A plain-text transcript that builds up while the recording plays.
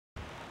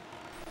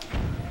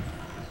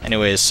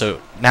Anyways,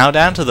 so now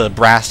down to the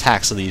brass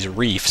tacks of these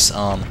reefs.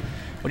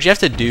 What you have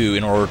to do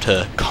in order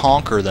to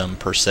conquer them,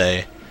 per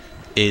se,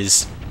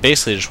 is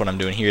basically just what I'm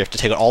doing here. You have to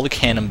take out all the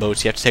cannon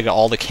boats, you have to take out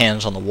all the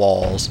cannons on the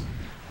walls,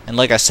 and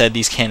like I said,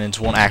 these cannons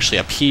won't actually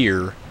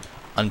appear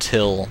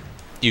until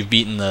you've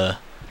beaten the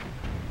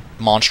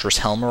monstrous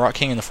Helmarot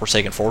King in the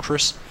Forsaken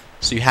Fortress.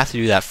 So you have to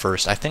do that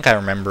first. I think I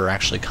remember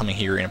actually coming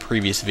here in a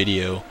previous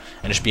video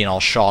and just being all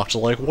shocked,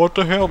 like, what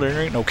the hell,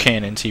 there ain't no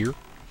cannons here.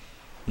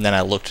 And then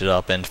I looked it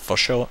up, and for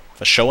show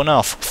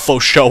enough.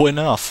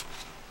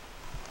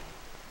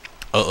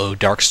 Uh-oh,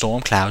 dark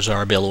storm clouds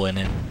are billowing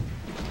in.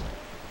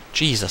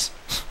 Jesus.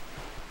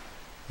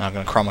 Not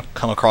gonna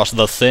come across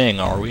the thing,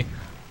 are we?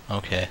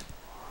 Okay.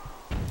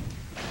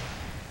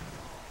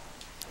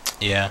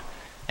 Yeah.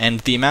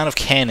 And the amount of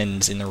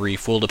cannons in the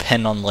reef will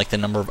depend on, like, the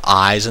number of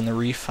eyes in the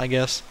reef, I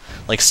guess.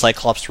 Like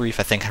Cyclops Reef,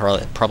 I think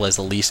probably has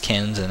the least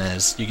cannons, and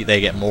they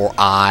get more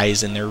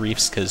eyes in their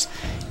reefs, because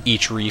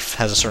each reef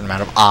has a certain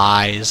amount of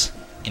eyes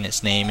in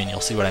its name, and you'll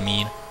see what I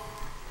mean.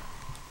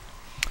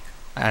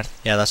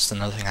 Yeah, that's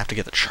another thing. I have to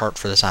get the chart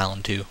for this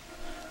island, too.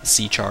 The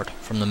sea chart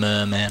from the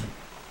merman.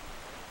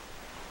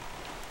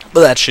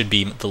 But that should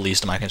be the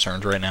least of my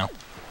concerns right now.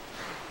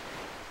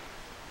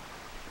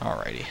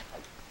 Alrighty.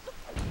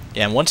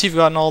 Yeah, and once you've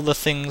gotten all the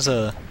things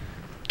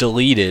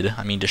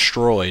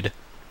destroyed,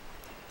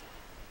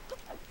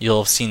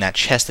 you'll have seen that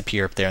chest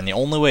appear up there, and the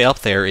only way up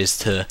there is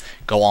to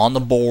go on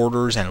the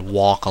borders and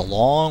walk a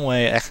long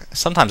way.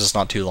 Sometimes it's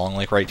not too long,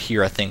 like right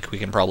here I think we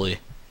can probably...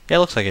 Yeah, it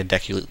looks like a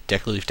deck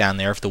leaf down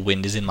there if the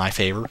wind is in my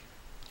favor.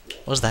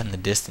 What was that in the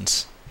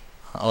distance?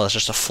 Oh, that's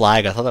just a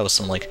flag. I thought that was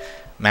some, like,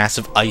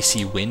 massive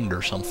icy wind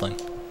or something.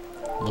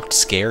 It looked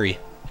scary.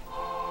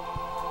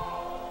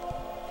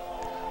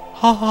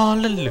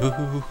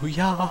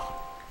 Hallelujah.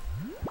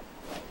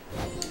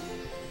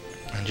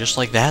 And just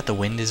like that, the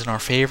wind is in our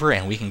favor,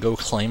 and we can go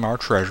claim our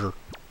treasure.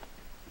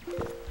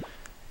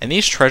 And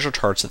these treasure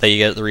charts that you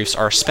get at the reefs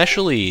are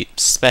especially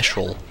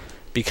special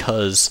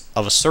because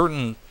of a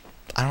certain...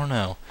 I don't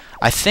know.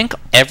 I think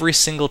every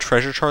single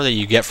treasure chart that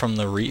you get from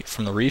the reefs,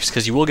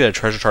 because you will get a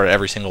treasure chart at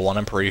every single one,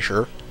 I'm pretty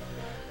sure,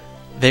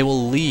 they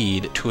will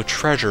lead to a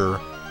treasure,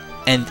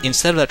 and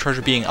instead of that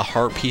treasure being a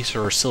heart piece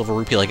or a silver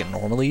rupee like it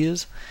normally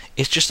is,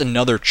 it's just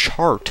another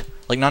chart.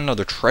 Like, not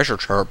another treasure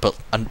chart, but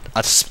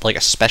like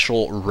a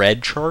special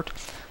red chart.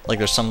 Like,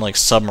 there's some, like,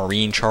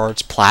 submarine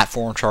charts,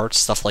 platform charts,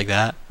 stuff like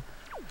that.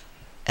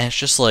 And it's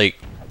just, like,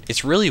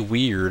 it's really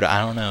weird.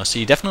 I don't know. So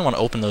you definitely want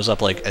to open those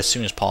up, like, as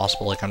soon as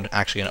possible. Like, I'm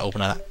actually going to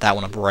open that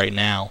one up right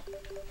now.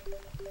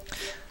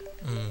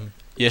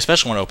 You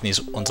especially want to open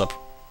these ones up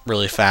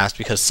really fast,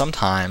 because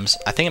sometimes,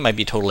 I think it might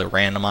be totally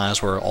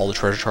randomized where all the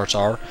treasure charts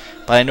are,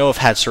 but I know I've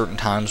had certain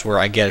times where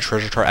I get a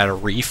treasure chart at a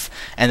reef,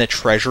 and the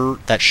treasure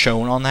that's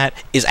shown on that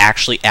is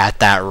actually at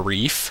that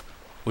reef,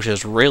 which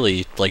is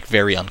really, like,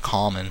 very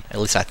uncommon. At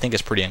least I think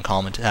it's pretty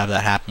uncommon to have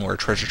that happen, where a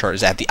treasure chart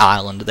is at the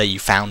island that you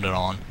found it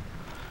on.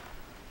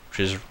 Which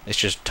is, it's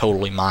just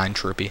totally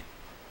mind-trippy.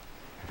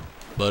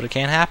 But it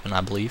can happen, I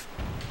believe.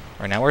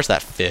 Right now, where's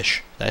that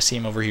fish? Did I see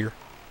him over here?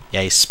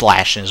 Yeah, he's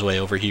splashing his way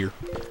over here.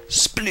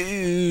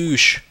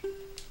 Sploosh!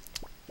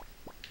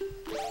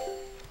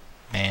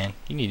 Man,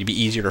 you need to be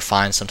easier to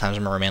find sometimes,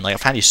 merman. Like, I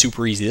found you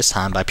super easy this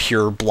time by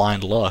pure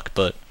blind luck,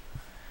 but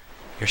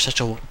you're such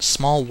a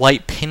small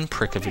white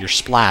pinprick of your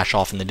splash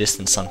off in the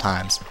distance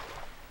sometimes.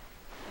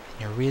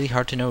 You're really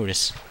hard to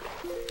notice.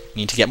 You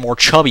need to get more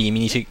chubby. You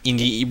need to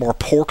eat more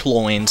pork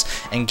loins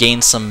and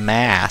gain some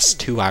mass.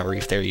 2 eye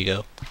reef. There you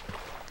go.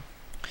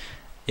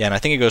 Yeah, and I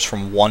think it goes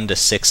from 1 to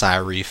 6 eye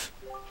reef.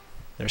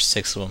 There's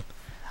 6 of them.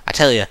 I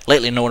tell you,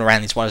 lately no one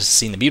around these waters has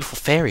seen the beautiful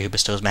fairy who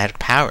bestows magic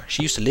power.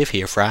 She used to live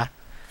here, Fry.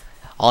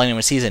 All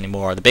anyone sees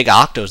anymore are the big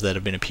octos that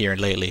have been appearing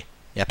lately.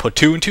 Yeah, put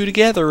 2 and 2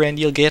 together and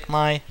you'll get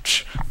my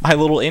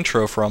little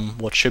intro from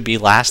what should be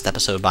last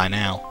episode by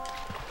now.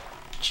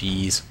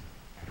 Jeez.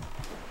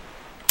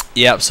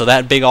 Yep, so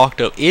that big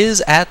octo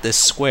is at this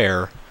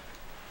square.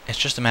 It's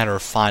just a matter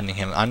of finding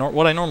him.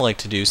 What I normally like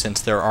to do,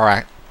 since there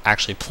are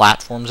actually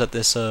platforms at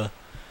this in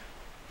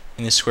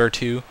this square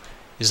too,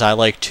 is I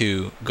like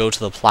to go to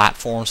the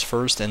platforms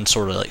first and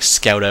sort of like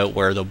scout out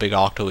where the big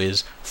octo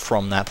is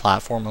from that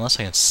platform, unless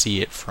I can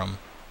see it from...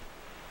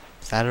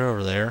 Is that it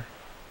over there?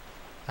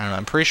 I don't know,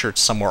 I'm pretty sure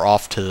it's somewhere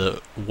off to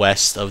the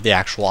west of the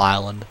actual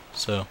island,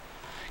 so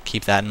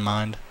keep that in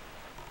mind.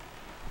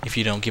 If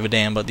you don't give a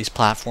damn about these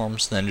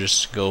platforms, then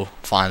just go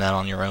find that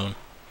on your own.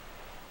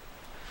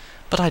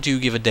 But I do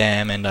give a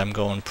damn, and I'm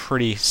going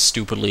pretty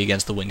stupidly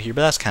against the wind here,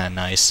 but that's kind of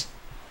nice.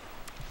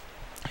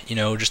 You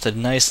know, just a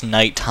nice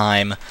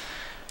nighttime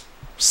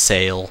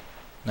sail.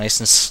 Nice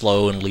and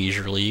slow and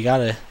leisurely. You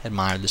gotta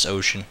admire this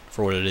ocean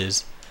for what it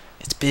is.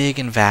 It's big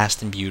and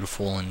vast and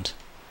beautiful, and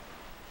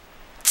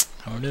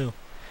I don't know.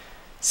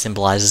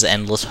 Symbolizes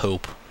endless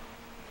hope.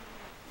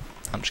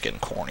 I'm just getting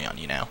corny on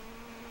you now.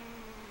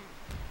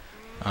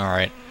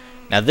 Alright,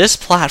 now this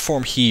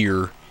platform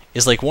here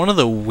is like one of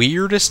the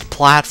weirdest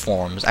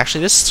platforms. Actually,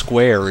 this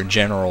square in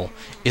general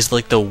is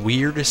like the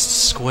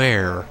weirdest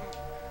square,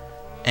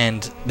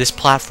 and this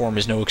platform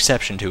is no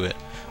exception to it.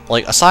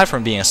 like, aside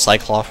from being a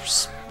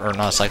Cyclops, or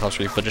not a Cyclops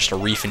reef, but just a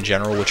reef in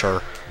general, which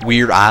are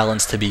weird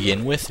islands to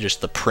begin with,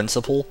 just the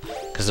principle,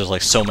 because there's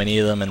like so many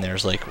of them, and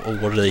there's like, oh,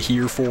 what are they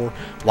here for?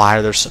 Why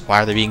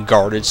are they being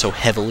guarded so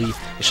heavily?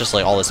 It's just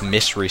like all this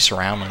mystery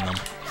surrounding them.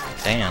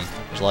 Damn,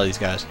 there's a lot of these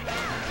guys.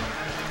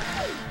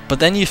 But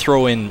then you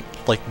throw in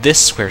like this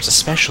square. It's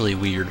especially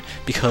weird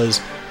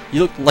because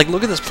you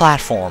look at this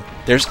platform.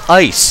 There's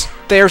ice.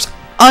 There's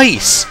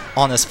ice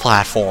on this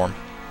platform,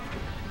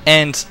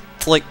 and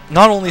like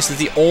not only is it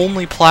the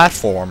only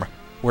platform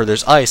where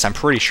there's ice, I'm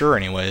pretty sure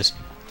anyways,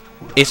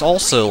 it's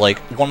also like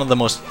one of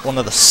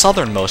the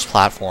southernmost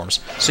platforms.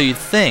 So you'd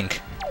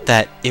think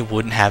that it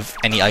wouldn't have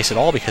any ice at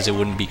all because it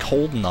wouldn't be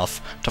cold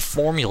enough to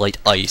formulate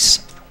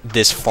ice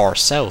this far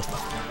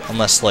south.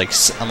 Unless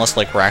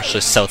like we're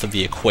actually south of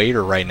the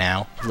equator right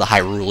now, the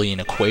Hyrulean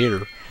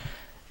equator.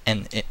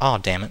 And oh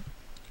damn it.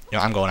 You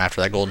know, I'm going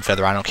after that golden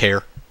feather, I don't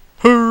care.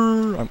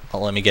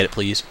 Let me get it,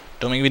 please.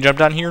 Don't make me jump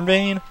down here in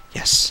vain.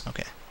 Yes,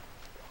 okay.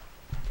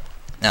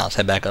 Now let's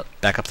head back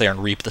up there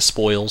and reap the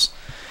spoils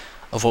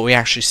of what we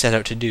actually set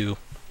out to do.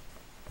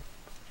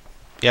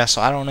 Yeah,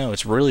 so I don't know,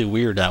 it's really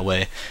weird that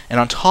way. And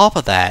on top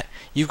of that,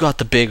 you've got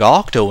the big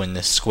octo in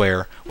this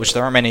square, which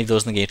there aren't many of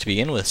those in the game to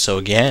begin with, so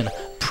again,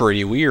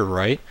 pretty weird,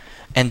 right?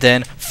 And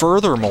then,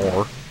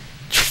 furthermore,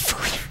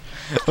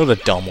 what a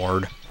dumb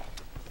word.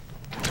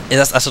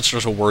 That's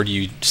just a word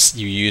you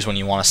use when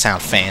you want to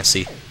sound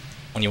fancy,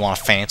 when you want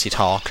to fancy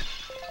talk.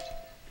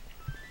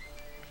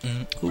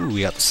 Ooh,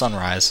 we got the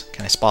sunrise.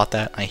 Can I spot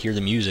that? I hear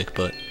the music,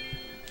 but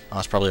oh,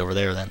 it's probably over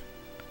there then.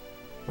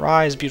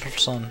 Rise, beautiful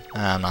sun.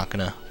 I'm not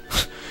gonna.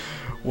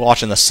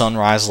 Watching the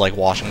sunrise is like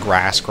watching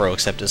grass grow,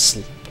 except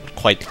it's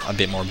quite a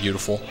bit more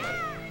beautiful.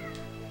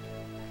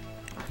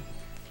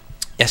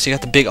 Yeah, so you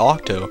got the big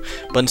octo,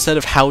 but instead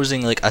of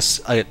housing like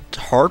a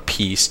heart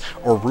piece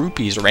or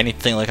rupees or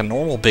anything like a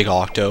normal big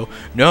octo,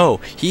 no,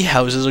 he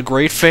houses a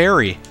great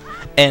fairy.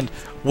 And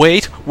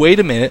wait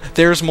a minute,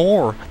 there's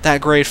more.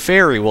 That great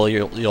fairy, well,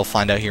 you'll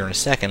find out here in a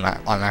second.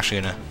 I'm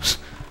actually gonna.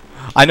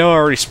 I know I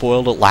already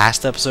spoiled it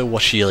last episode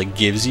what she like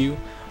gives you,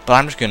 but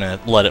I'm just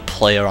gonna let it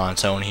play out on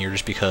its own here,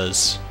 just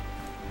because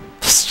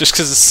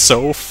it's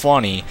so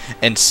funny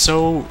and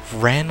so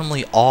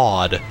randomly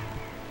odd.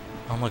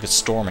 Oh look, it's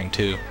storming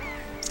too.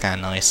 It's kind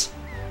of nice.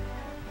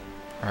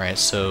 Alright,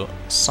 so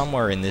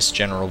somewhere in this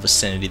general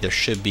vicinity there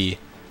should be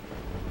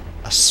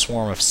a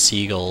swarm of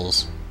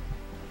seagulls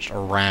just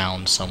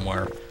around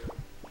somewhere.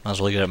 Might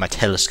as well get at my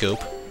telescope.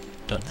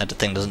 That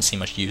thing doesn't see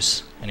much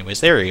use.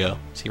 Anyways, there you go.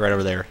 See right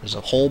over there. There's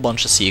a whole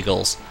bunch of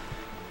seagulls.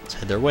 Let's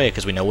head their way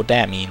because we know what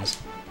that means.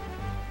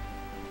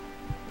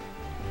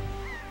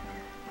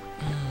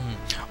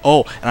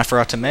 Oh, and I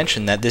forgot to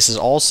mention that this is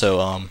also,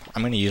 I'm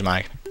going to use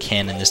my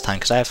cannon this time,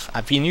 because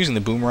I've been using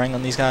the boomerang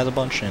on these guys a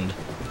bunch, and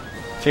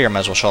I figure I might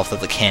as well show off that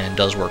the cannon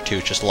does work too.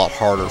 It's just a lot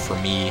harder for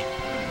me.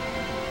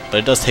 But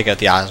it does take out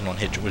the eyes in one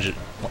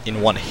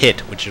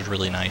hit, which is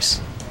really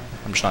nice.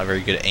 I'm just not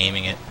very good at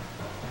aiming it.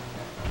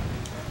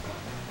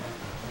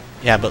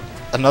 Yeah, but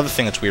another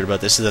thing that's weird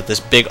about this is that this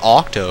big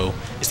octo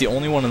is the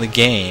only one in the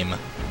game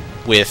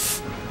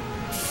with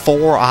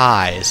 4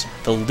 eyes,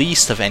 the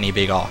least of any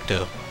big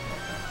octo.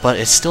 But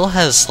it still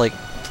has, like,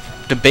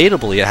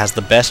 debatably, it has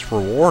the best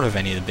reward of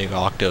any of the big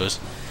octos.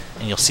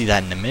 And you'll see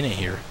that in a minute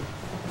here.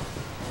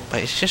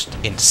 But it's just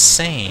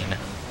insane.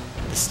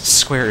 This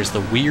square is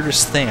the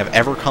weirdest thing I've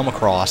ever come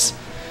across.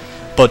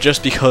 But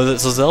just because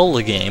it's a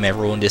Zelda game,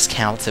 everyone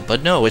discounts it.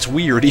 But no, it's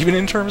weird, even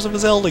in terms of a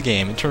Zelda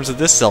game. In terms of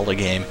this Zelda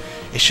game,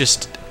 it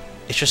just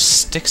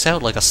sticks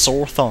out like a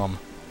sore thumb.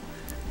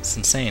 It's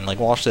insane. Like,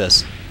 watch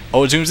this.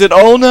 Oh, it zooms in.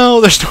 Oh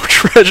no, there's no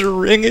treasure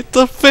ring. It's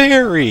a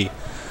fairy.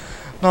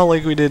 Not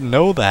like we didn't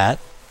know that.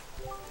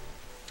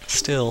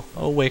 Still,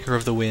 oh Waker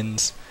of the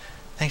Winds,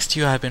 thanks to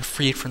you I have been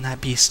freed from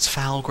that beast's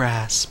foul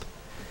grasp.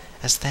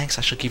 As thanks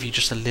I shall give you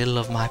just a little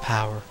of my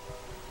power.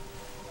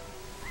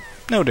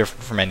 No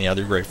different from any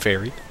other great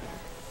fairy.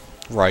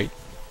 Right.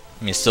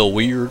 I mean, it's still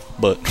weird,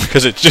 but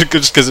because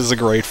it's a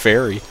great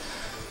fairy.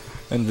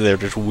 And they're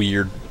just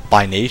weird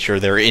by nature.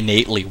 They're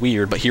innately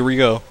weird, but here we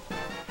go.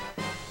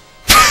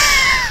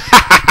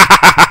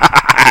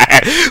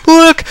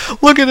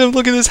 Look at him,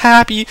 look at this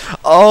happy.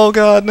 Oh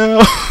god,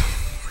 no.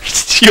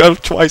 You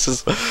have twice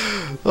as.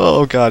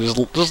 Oh god,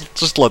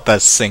 just let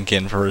that sink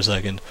in for a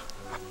second.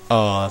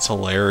 Oh, that's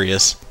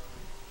hilarious.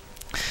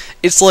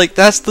 It's like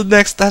that's the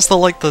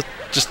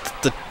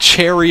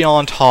cherry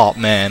on top,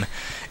 man.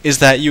 Is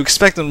that you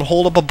expect him to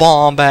hold up a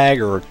bomb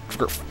bag or a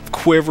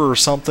quiver or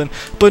something,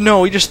 but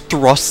no, he just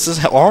thrusts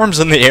his arms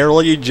in the air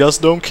like he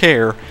just don't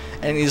care,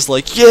 and he's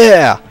like,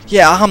 yeah,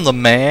 I'm the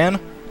man.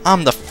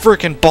 I'm the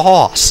freaking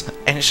boss,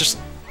 and it's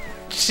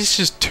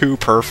just too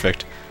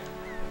perfect.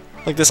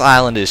 Like, this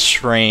island is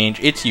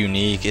strange, it's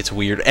unique, it's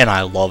weird, and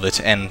I love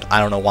it, and I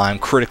don't know why I'm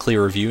critically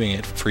reviewing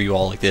it for you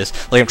all like this.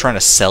 Like I'm trying to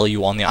sell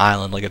you on the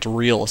island like it's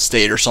real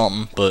estate or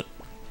something, but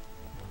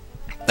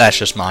that's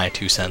just my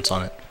 2 cents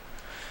on it.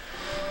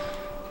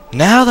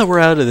 Now that we're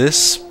out of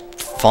this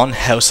fun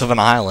house of an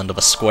island, of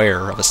a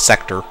square, of a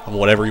sector, of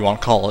whatever you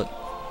want to call it,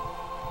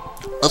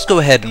 Let's go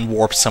ahead and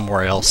warp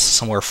somewhere else,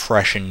 somewhere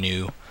fresh and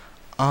new.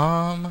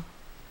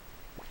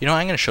 You know,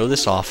 I'm going to show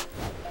this off.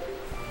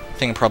 I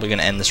think I'm probably going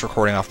to end this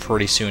recording off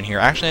pretty soon here.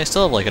 Actually, I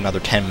still have like another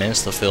 10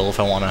 minutes to fill if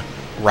I want to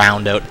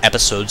round out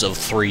episodes of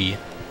 3.